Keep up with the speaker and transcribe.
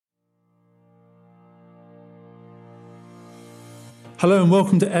Hello and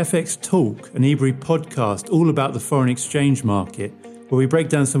welcome to FX Talk, an EUR podcast all about the foreign exchange market, where we break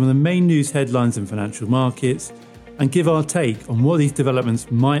down some of the main news headlines in financial markets and give our take on what these developments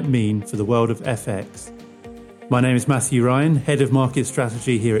might mean for the world of FX. My name is Matthew Ryan, Head of Market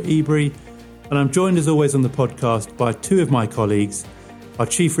Strategy here at EUR, and I'm joined as always on the podcast by two of my colleagues, our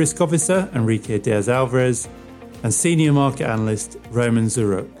Chief Risk Officer, Enrique Diaz-Alvarez, and Senior Market Analyst, Roman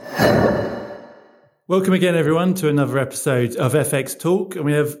Zuruk. Welcome again, everyone, to another episode of FX Talk. And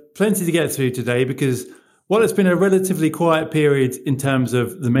we have plenty to get through today because while it's been a relatively quiet period in terms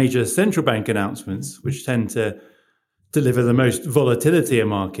of the major central bank announcements, which tend to deliver the most volatility in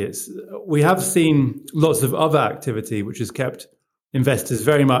markets, we have seen lots of other activity which has kept investors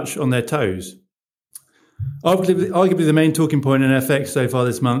very much on their toes. Arguably the main talking point in FX so far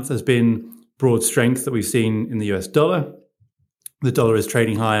this month has been broad strength that we've seen in the US dollar. The dollar is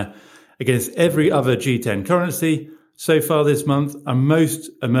trading higher against every other G10 currency so far this month, and most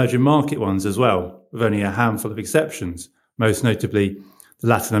emerging market ones as well, with only a handful of exceptions, most notably the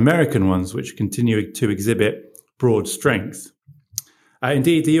Latin American ones, which continue to exhibit broad strength.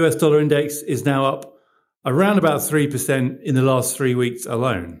 Indeed, the US dollar index is now up around about 3% in the last 3 weeks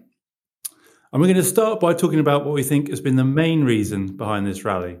alone. And we're going to start by talking about what we think has been the main reason behind this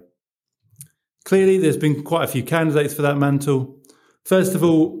rally. Clearly, there's been quite a few candidates for that mantle. First of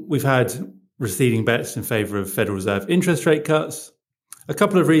all, we've had receding bets in favour of Federal Reserve interest rate cuts. A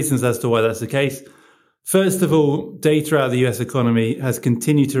couple of reasons as to why that's the case. First of all, data out of the US economy has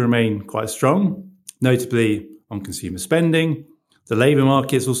continued to remain quite strong, notably on consumer spending. The labour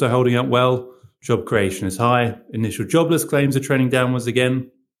market is also holding up well. Job creation is high. Initial jobless claims are trending downwards again.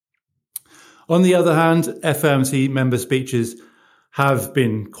 On the other hand, FOMC member speeches have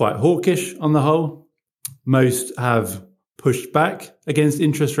been quite hawkish on the whole. Most have pushed back against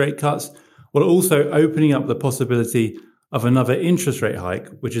interest rate cuts, while also opening up the possibility of another interest rate hike,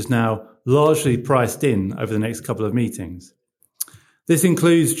 which is now largely priced in over the next couple of meetings. This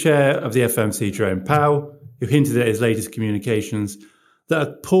includes Chair of the FOMC, Jerome Powell, who hinted at his latest communications that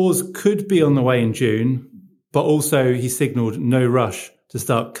a pause could be on the way in June, but also he signalled no rush to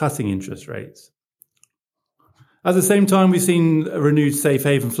start cutting interest rates. At the same time, we've seen renewed safe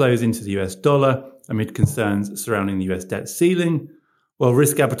haven flows into the US dollar amid concerns surrounding the US debt ceiling, while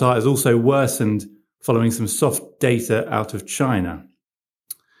risk appetite has also worsened following some soft data out of China.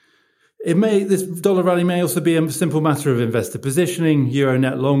 This dollar rally may also be a simple matter of investor positioning. Euro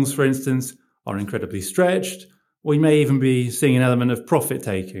net longs, for instance, are incredibly stretched. We may even be seeing an element of profit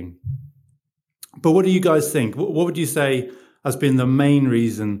taking. But what do you guys think? What would you say has been the main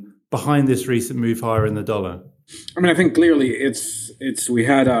reason behind this recent move higher in the dollar? I mean, I think clearly we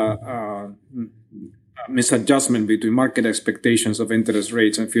had a misadjustment between market expectations of interest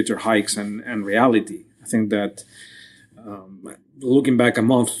rates and future hikes and reality. I think that looking back a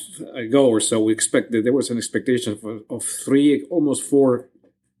month ago or so, we expected there was an expectation of 3, almost 4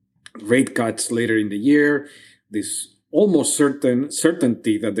 rate cuts later in the year. This almost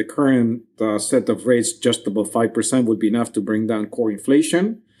certainty that the current set of rates just above 5% would be enough to bring down core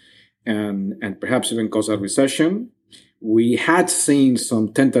inflation and perhaps even cause a recession. We had seen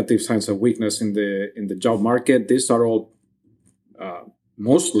some tentative signs of weakness in the job market. These are all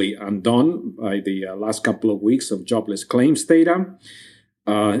mostly undone by the last couple of weeks of jobless claims data.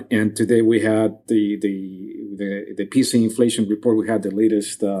 And today we had the PC inflation report. We had the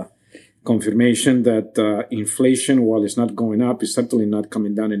latest confirmation that inflation, while it's not going up, is certainly not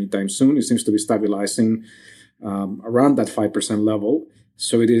coming down anytime soon. It seems to be stabilizing around that 5% level.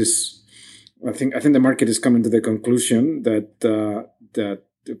 So it is. I think the market is coming to the conclusion that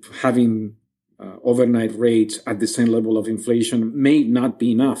having overnight rates at the same level of inflation may not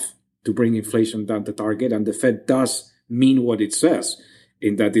be enough to bring inflation down to target, and the Fed does mean what it says,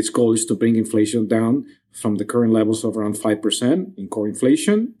 in that its goal is to bring inflation down from the current levels of around 5% in core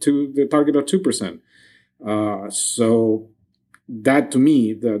inflation to the target of 2%. So that, to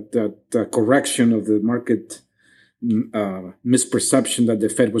me, the correction of the market misperception that the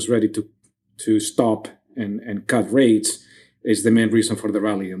Fed was ready to stop and cut rates is the main reason for the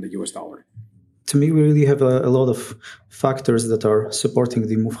rally in the US dollar. To me, we really have a lot of factors that are supporting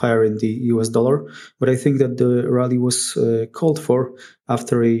the move higher in the US dollar. But I think that the rally was called for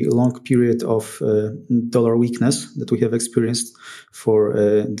after a long period of dollar weakness that we have experienced for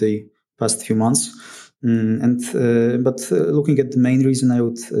the past few months. But looking at the main reason, I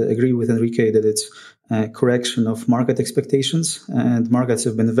would agree with Enrique that it's a correction of market expectations, and markets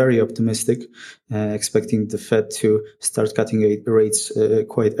have been very optimistic, expecting the Fed to start cutting rates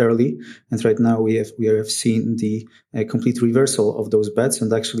quite early. And right now we have seen the complete reversal of those bets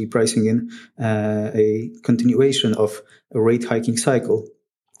and actually pricing in a continuation of a rate hiking cycle.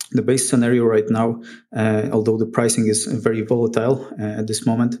 The base scenario right now, although the pricing is very volatile at this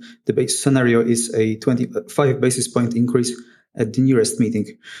moment, the base scenario is a 25 basis point increase at the nearest meeting.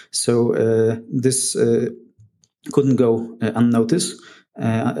 So this couldn't go unnoticed.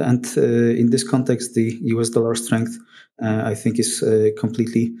 And in this context, the US dollar strength, I think, is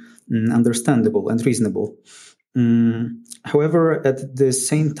completely understandable and reasonable. However, at the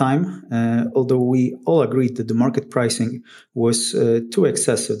same time, although we all agreed that the market pricing was too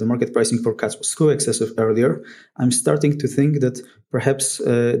excessive, the market pricing forecast was too excessive earlier, I'm starting to think that perhaps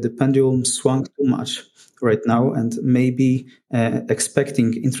the pendulum swung too much right now, and maybe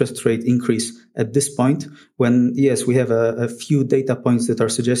expecting interest rate increase at this point when, yes, we have a few data points that are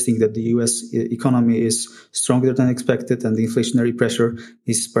suggesting that the US economy is stronger than expected and the inflationary pressure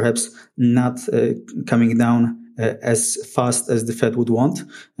is perhaps not coming down as fast as the Fed would want.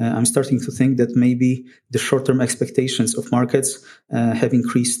 I'm starting to think that maybe the short-term expectations of markets have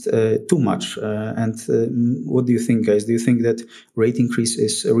increased too much. And what do you think, guys? Do you think that rate increase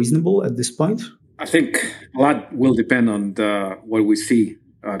is reasonable at this point? I think a lot will depend on what we see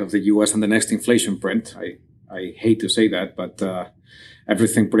out of the U.S. and the next inflation print. I hate to say that, but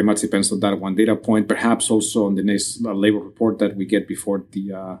everything pretty much depends on that one data point. Perhaps also on the next labor report that we get before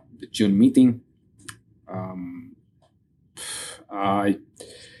the June meeting. I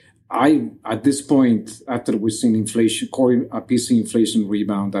at this point, after we've seen inflation, core PC inflation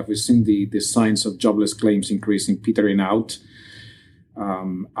rebound, after we've seen the signs of jobless claims increasing, petering out,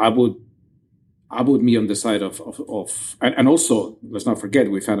 I would be on the side of and also let's not forget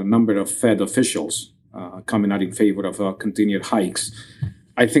we've had a number of Fed officials coming out in favor of continued hikes.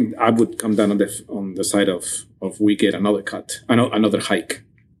 I think I would come down on the side of we get another hike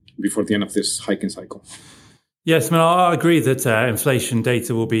before the end of this hiking cycle. Yes, I agree that inflation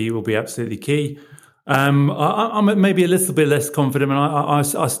data will be absolutely key. I'm maybe a little bit less confident, and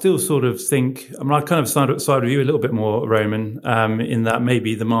I still sort of think I kind of side with you a little bit more, Roman, in that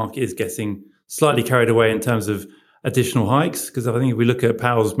maybe the market is getting slightly carried away in terms of additional hikes, because I think if we look at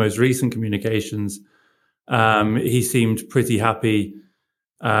Powell's most recent communications, he seemed pretty happy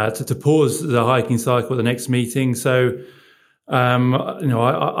to pause the hiking cycle at the next meeting. So,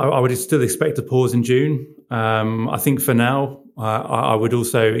 I would still expect a pause in June. I think for now, I would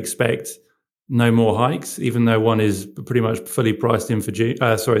also expect no more hikes, even though one is pretty much fully priced in for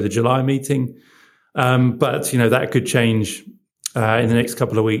the July meeting. But that could change in the next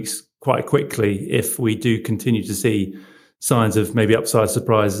couple of weeks quite quickly if we do continue to see signs of maybe upside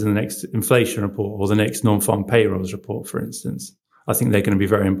surprises in the next inflation report or the next non-farm payrolls report, for instance. I think they're going to be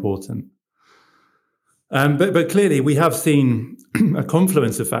very important. But clearly, we have seen a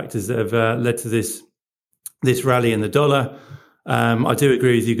confluence of factors that have led to this rally in the dollar. I do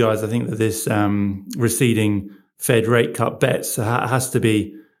agree with you guys. I think that this receding Fed rate cut bets has to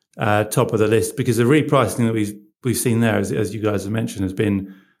be top of the list, because the repricing that we've seen there, as you guys have mentioned, has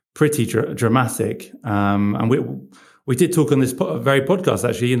been pretty dramatic. And we did talk on this very podcast,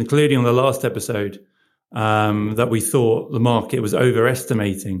 actually, including on the last episode, that we thought the market was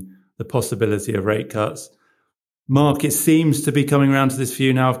overestimating the possibility of rate cuts. Market seems to be coming around to this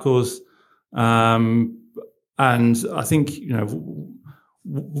view now, of course. And I think,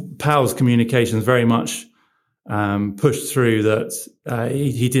 Powell's communications very much pushed through that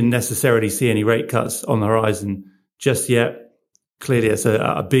he didn't necessarily see any rate cuts on the horizon just yet. Clearly, it's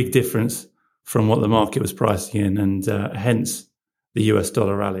a big difference from what the market was pricing in, and hence the US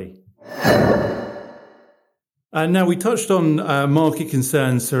dollar rally. Now, we touched on market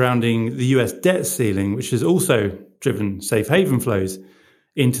concerns surrounding the US debt ceiling, which has also driven safe haven flows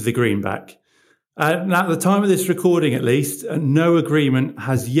into the greenback. Now, at the time of this recording, at least, no agreement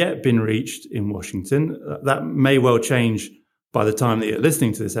has yet been reached in Washington. That may well change by the time that you're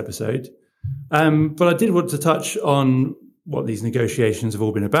listening to this episode. But I did want to touch on what these negotiations have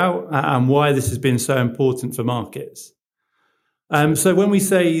all been about and why this has been so important for markets. So when we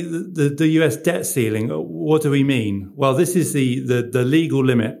say the US debt ceiling, what do we mean? Well, this is the legal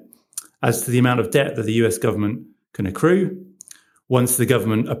limit as to the amount of debt that the US government can accrue. Once the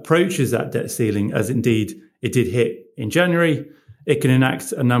government approaches that debt ceiling, as indeed it did hit in January, it can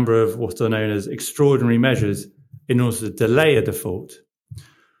enact a number of what are known as extraordinary measures in order to delay a default.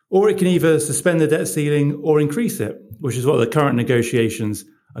 Or it can either suspend the debt ceiling or increase it, which is what the current negotiations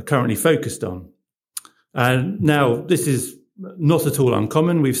are currently focused on. Now, this is not at all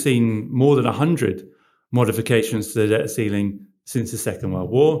uncommon. We've seen more than 100 modifications to the debt ceiling since the Second World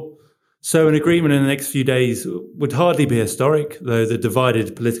War. So an agreement in the next few days would hardly be historic, though the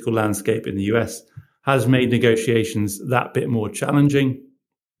divided political landscape in the US has made negotiations that bit more challenging.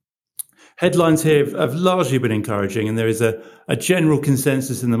 Headlines here have largely been encouraging, and there is a general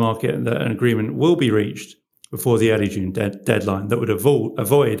consensus in the market that an agreement will be reached before the early June deadline that would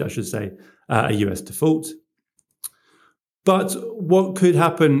avoid, a US default. But what could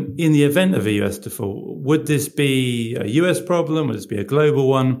happen in the event of a US default? Would this be a US problem? Would this be a global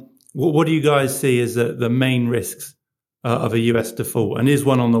one? What do you guys see as the main risks of a US default? And is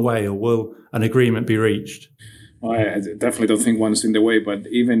one on the way, or will an agreement be reached? Well, I definitely don't think one's in the way, but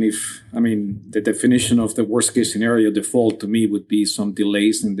even if, the definition of the worst case scenario default to me would be some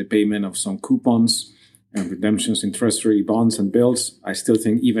delays in the payment of some coupons and redemptions in treasury bonds and bills. I still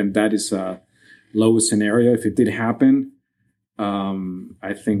think even that is a low scenario. If it did happen,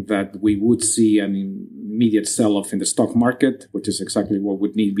 I think that we would see an immediate sell-off in the stock market, which is exactly what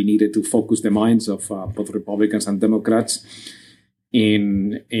would be needed to focus the minds of both Republicans and Democrats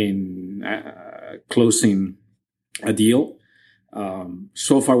in closing a deal.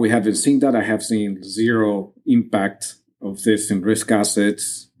 So far, we haven't seen that. I have seen zero impact of this in risk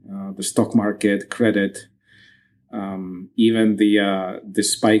assets, the stock market, credit. Even the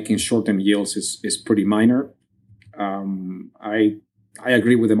spike in short-term yields is pretty minor. I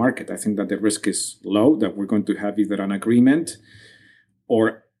agree with the market. I think that the risk is low, that we're going to have either an agreement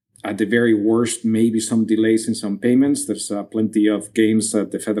or at the very worst, maybe some delays in some payments. There's plenty of games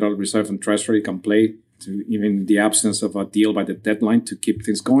that the Federal Reserve and Treasury can play to even in the absence of a deal by the deadline to keep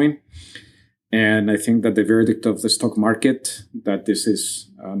things going. And I think that the verdict of the stock market, that this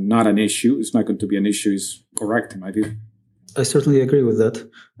is not an issue, it's not going to be an issue, is correct in my view. I certainly agree with that.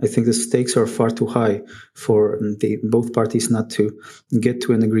 I think the stakes are far too high for both parties not to get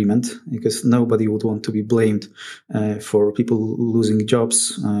to an agreement, because nobody would want to be blamed for people losing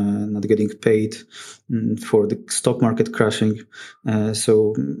jobs, not getting paid, for the stock market crashing.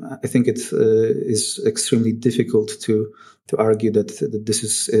 So I think it is extremely difficult to argue that this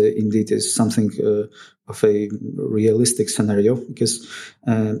is indeed is something of a realistic scenario, because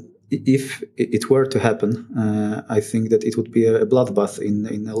if it were to happen, I think that it would be a bloodbath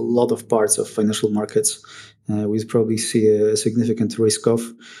in a lot of parts of financial markets. We'd probably see a significant risk off.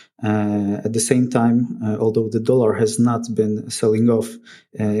 At the same time, although the dollar has not been selling off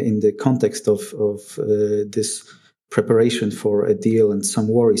in the context of this preparation for a deal and some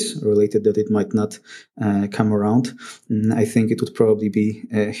worries related that it might not come around, I think it would probably be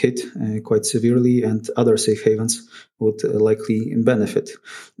hit quite severely, and other safe havens would likely benefit.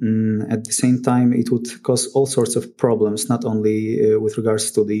 At the same time, it would cause all sorts of problems, not only with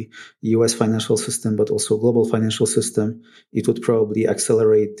regards to the US financial system, but also global financial system. It would probably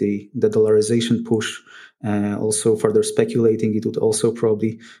accelerate the dollarization push. Also further speculating, it would also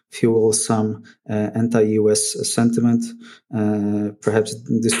probably fuel some anti-US sentiment. Perhaps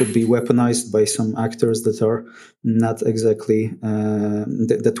this would be weaponized by some actors that are not exactly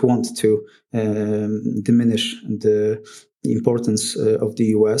that want to diminish the importance of the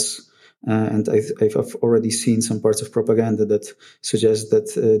US. And I've already seen some parts of propaganda that suggest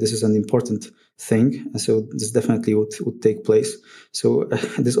that this is an important thing. So this definitely would take place. So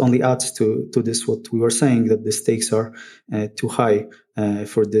this only adds to this what we were saying, that the stakes are too high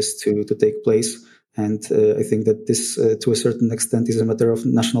for this to take place. And I think that this, to a certain extent, is a matter of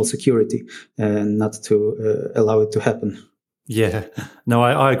national security, not to allow it to happen. Yeah, no,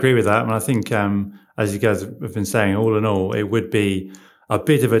 I agree with that. And I think, as you guys have been saying, all in all, it would be a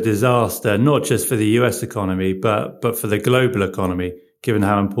bit of a disaster, not just for the US economy, but for the global economy, given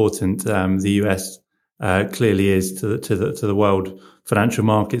how important the US clearly is to the world financial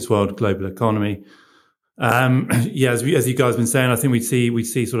markets, world global economy. As you guys have been saying, I think we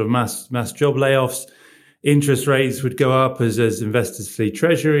see sort of mass job layoffs. Interest rates would go up as investors flee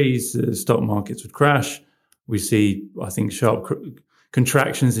treasuries. Stock markets would crash. We see, I think, sharp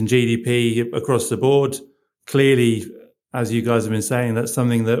contractions in GDP across the board. Clearly, as you guys have been saying, that's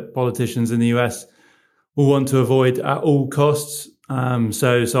something that politicians in the US will want to avoid at all costs.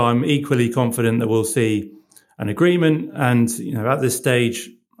 So I'm equally confident that we'll see an agreement. And at this stage,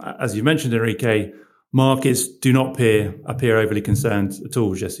 as you mentioned, Enrique, markets do not appear overly concerned at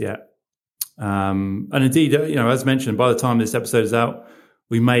all just yet. And indeed, as mentioned, by the time this episode is out,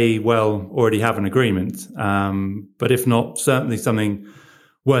 we may well already have an agreement. But if not, certainly something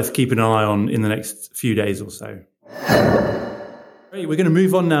worth keeping an eye on in the next few days or so. Great. We're going to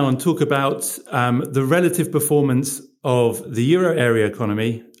move on now and talk about the relative performance of the euro area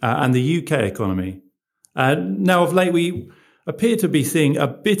economy and the UK economy. Now, of late, we appear to be seeing a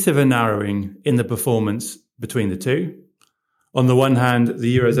bit of a narrowing in the performance between the two. On the one hand,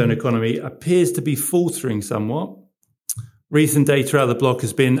 the Eurozone economy appears to be faltering somewhat. Recent data out of the bloc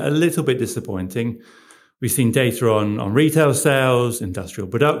has been a little bit disappointing. We've seen data on retail sales, industrial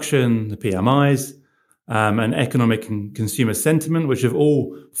production, the PMIs, and economic and consumer sentiment, which have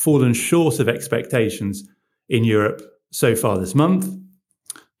all fallen short of expectations in Europe so far this month.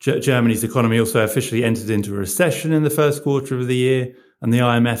 Germany's economy also officially entered into a recession in the first quarter of the year, and the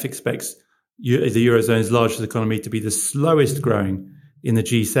IMF expects the Eurozone's largest economy to be the slowest growing in the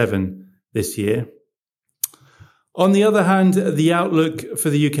G7 this year. On the other hand, the outlook for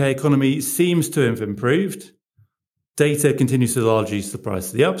the UK economy seems to have improved. Data continues to largely surprise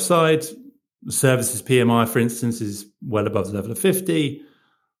to the upside. The services PMI, for instance, is well above the level of 50.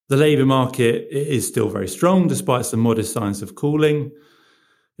 The labour market is still very strong, despite some modest signs of cooling.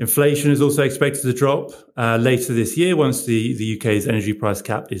 Inflation is also expected to drop later this year once the UK's energy price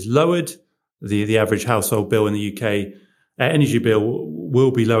cap is lowered. The average household bill in the UK, energy bill, will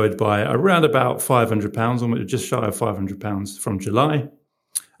be lowered by around about £500, or just shy of £500 from July.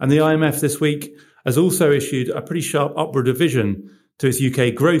 And the IMF this week has also issued a pretty sharp upward revision to its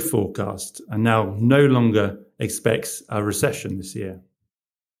UK growth forecast and now no longer expects a recession this year.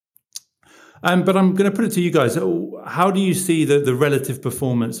 But I'm going to put it to you guys. How do you see the relative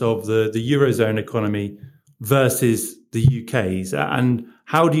performance of the Eurozone economy versus the UK's? And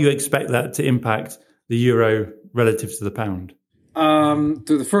how do you expect that to impact the euro relative to the pound?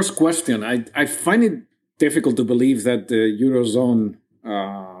 To the first question, I find it difficult to believe that the Eurozone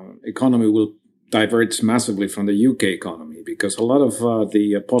economy will diverge massively from the UK economy, because a lot of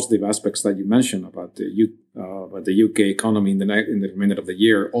the positive aspects that you mentioned about the UK economy in the remainder of the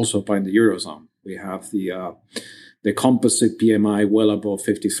year also apply in the Eurozone. We have the composite PMI well above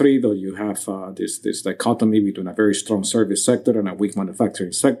 53, though you have this dichotomy between a very strong service sector and a weak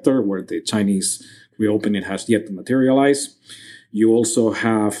manufacturing sector, where the Chinese reopening has yet to materialize. You also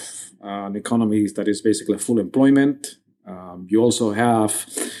have an economy that is basically full employment. You also have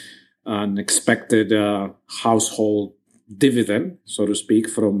an expected household dividend, so to speak,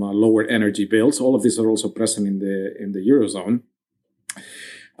 from lower energy bills. All of these are also present in the Eurozone.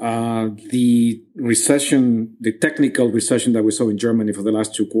 The recession, the technical recession that we saw in Germany for the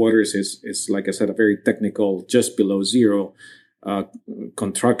last 2 quarters is, like I said, a very technical, just below zero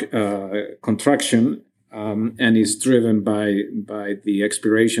contraction, and is driven by the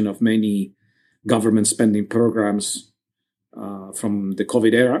expiration of many government spending programs from the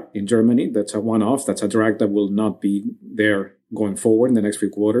COVID era in Germany. That's a one-off. That's a drag that will not be there going forward in the next few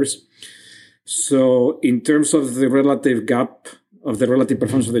quarters. So in terms of the relative gap, of the relative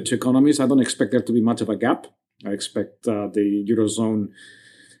performance of the two economies, I don't expect there to be much of a gap. I expect the Eurozone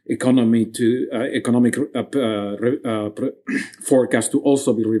economic forecast to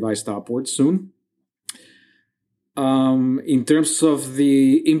also be revised upwards soon. In terms of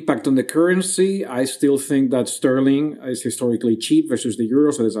the impact on the currency, I still think that sterling is historically cheap versus the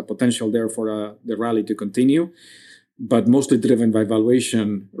euro, so there's a potential there for the rally to continue, but mostly driven by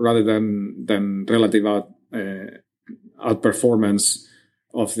valuation rather than relative outperformance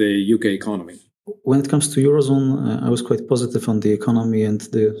of the UK economy. When it comes to Eurozone, I was quite positive on the economy, and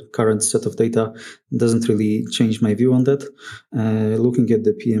the current set of data doesn't really change my view on that. Looking at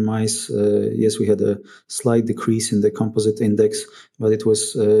the PMIs, yes, we had a slight decrease in the composite index, but it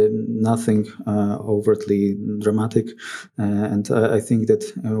was nothing overtly dramatic. And I think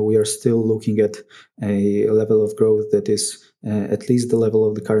that we are still looking at a level of growth that is at least the level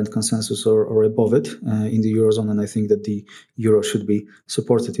of the current consensus or above it in the Eurozone, and I think that the euro should be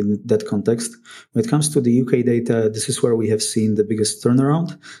supported in that context. When it comes to the UK data, this is where we have seen the biggest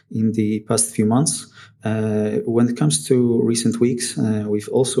turnaround in the past few months. When it comes to recent weeks, we've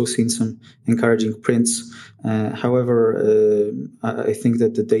also seen some encouraging prints. However, I think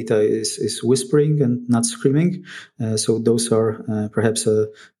that the data is whispering and not screaming. So those are perhaps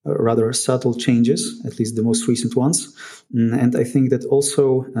rather subtle changes, at least the most recent ones. And I think that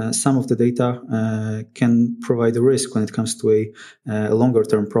also some of the data can provide a risk when it comes to a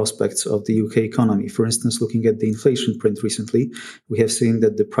longer-term prospects of the UK economy. For instance, looking at the inflation print recently, we have seen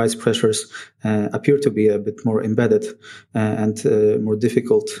that the price pressures appear to be a bit more embedded and more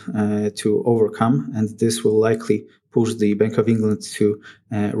difficult to overcome, and this will likely push the Bank of England to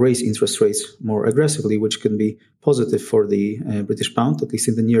raise interest rates more aggressively, which can be positive for the British pound, at least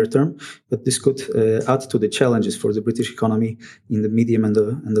in the near term, but this could add to the challenges for the British economy in the medium and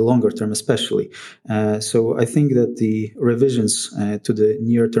the longer term especially. So I think that the revisions to the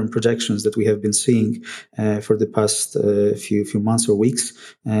near-term projections that we have been seeing for the past few months or weeks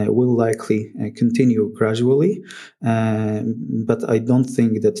will likely continue gradually, but I don't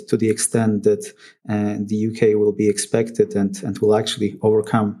think that to the extent that the UK will be expected and will actually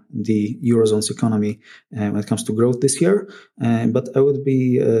overcome the Eurozone's economy when it comes to growth this year. But I would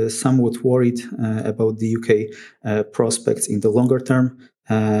be somewhat worried about the UK prospects in the longer term,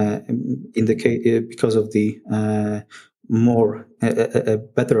 in the case because of the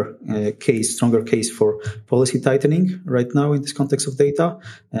better case, stronger case for policy tightening right now in this context of data.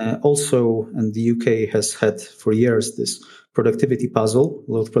 Also, and the UK has had for years this productivity puzzle,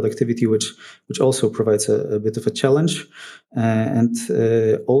 low productivity, which also provides a bit of a challenge, and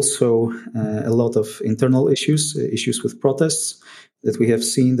also a lot of internal issues with protests that we have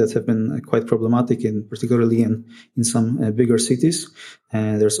seen that have been quite problematic, particularly in some bigger cities.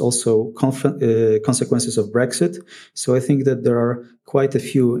 There's also consequences of Brexit. So I think that there are quite a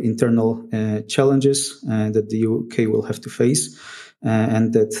few internal challenges that the UK will have to face,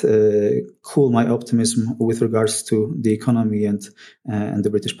 and that cool my optimism with regards to the economy and the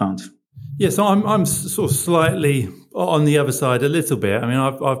British pound. Yeah, so I'm sort of slightly on the other side a little bit. I mean,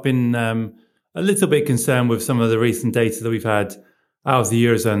 I've been a little bit concerned with some of the recent data that we've had out of the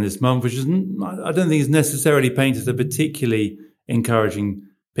Eurozone this month, which I don't think is necessarily painted a particularly encouraging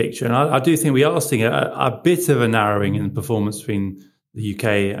picture. And I do think we are seeing a bit of a narrowing in performance between the UK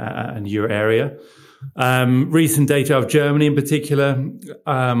and Euro area. Recent data of Germany in particular,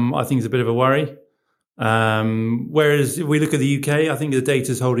 I think is a bit of a worry. Whereas if we look at the UK, I think the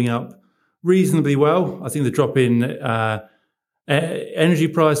data is holding up reasonably well. I think the drop in energy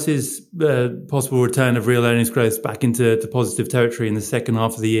prices, possible return of real earnings growth back into positive territory in the second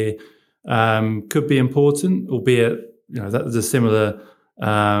half of the year could be important, albeit that the similar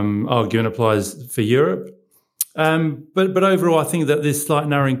argument applies for Europe. But overall, I think that this slight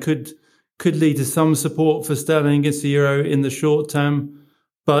narrowing could lead to some support for sterling against the euro in the short term.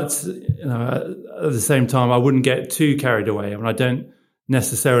 But at the same time, I wouldn't get too carried away. I mean, I don't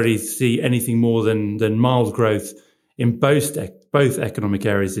necessarily see anything more than mild growth in both economic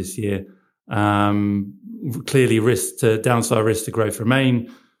areas this year. Clearly, downside risks to growth remain.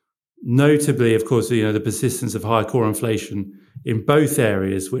 Notably, of course, the persistence of high core inflation in both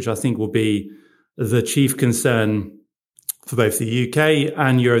areas, which I think will be the chief concern for both the UK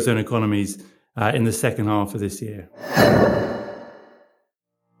and Eurozone economies in the second half of this year.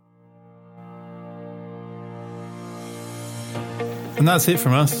 And that's it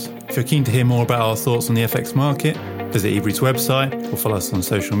from us. If you're keen to hear more about our thoughts on the FX market, visit eBrief's website or follow us on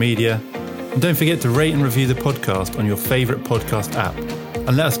social media. And don't forget to rate and review the podcast on your favourite podcast app.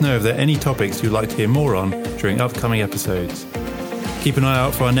 And let us know if there are any topics you'd like to hear more on during upcoming episodes. Keep an eye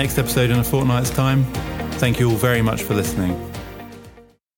out for our next episode in a fortnight's time. Thank you all very much for listening.